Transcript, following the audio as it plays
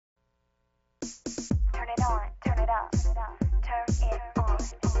on, turn it up, turn it on.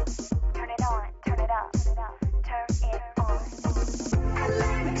 Turn it on, turn it up, turn it on.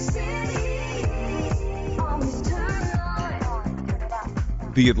 Atlantic City, always turn on, turn it up.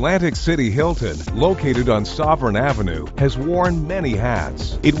 The Atlantic City Hilton, located on Sovereign Avenue, has worn many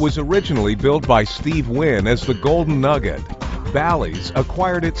hats. It was originally built by Steve Wynn as the Golden Nugget. Bally's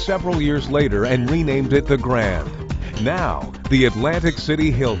acquired it several years later and renamed it the Grand. Now, the Atlantic City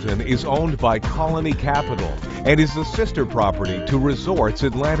Hilton is owned by Colony Capital and is the sister property to Resorts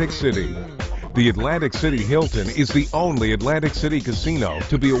Atlantic City. The Atlantic City Hilton is the only Atlantic City casino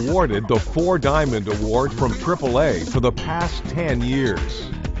to be awarded the 4 Diamond Award from AAA for the past 10 years.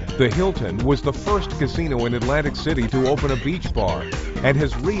 The Hilton was the first casino in Atlantic City to open a beach bar and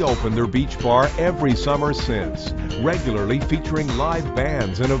has reopened their beach bar every summer since, regularly featuring live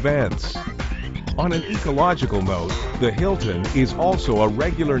bands and events. On an ecological note, the Hilton is also a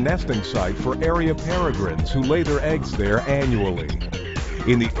regular nesting site for area peregrines who lay their eggs there annually.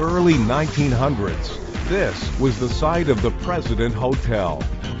 In the early 1900s, this was the site of the President Hotel,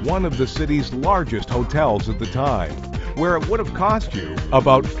 one of the city's largest hotels at the time, where it would have cost you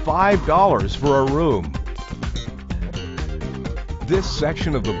about $5 for a room. This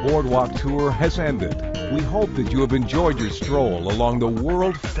section of the Boardwalk tour has ended. We hope that you have enjoyed your stroll along the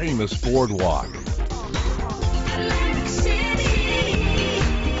world-famous Boardwalk.